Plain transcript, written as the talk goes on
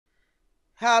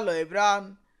Hello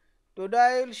everyone, today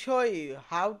I will show you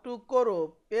how to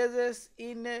crop pages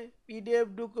in a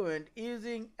PDF document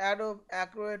using Adobe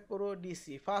Acrobat Pro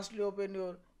DC. Firstly open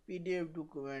your PDF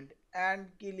document and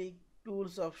click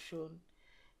Tools option.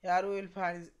 Here we will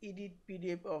find Edit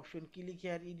PDF option. Click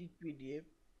here Edit PDF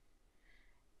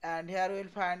and here we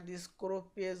will find this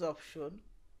crop page option.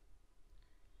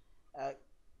 Uh,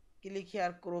 Click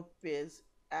here crop page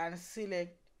and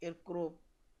select your crop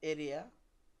area.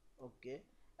 Okay,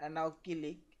 and now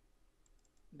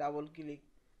double click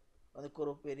on the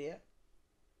crop area.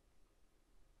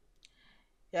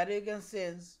 Here you can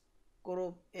change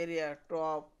crop area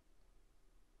top,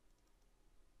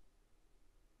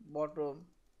 bottom,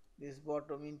 this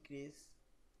bottom increase,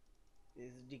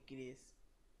 this decrease,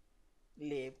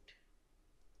 left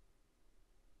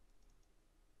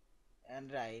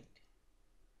and right.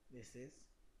 This is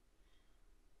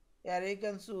here you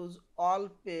can choose all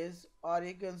page or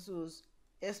you can choose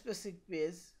a specific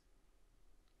page.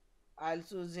 I'll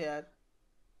choose here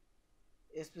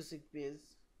a specific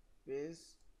page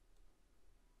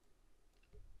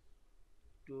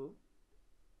 2.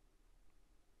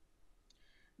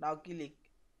 Now click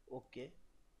OK.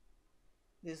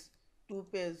 This 2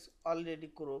 page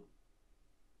already cropped.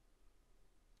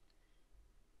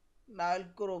 Now I'll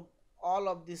crop all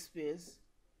of this page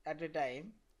at a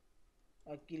time.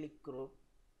 I click crop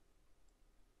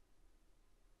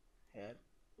here,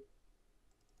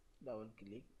 double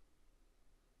click,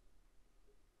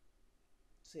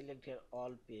 select here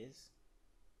all page.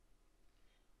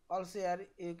 Also here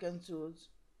you can choose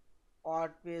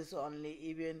odd page only,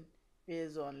 even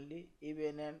page only,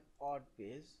 even and odd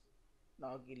page.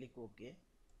 Now click OK.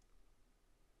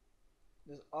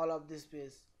 This all of this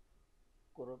page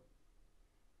crop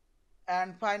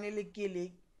and finally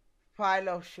click file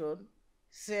option,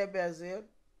 save as a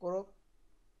crop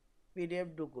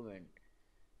PDF document.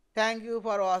 Thank you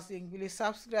for watching. Please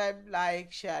subscribe,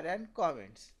 like, share and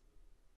comments.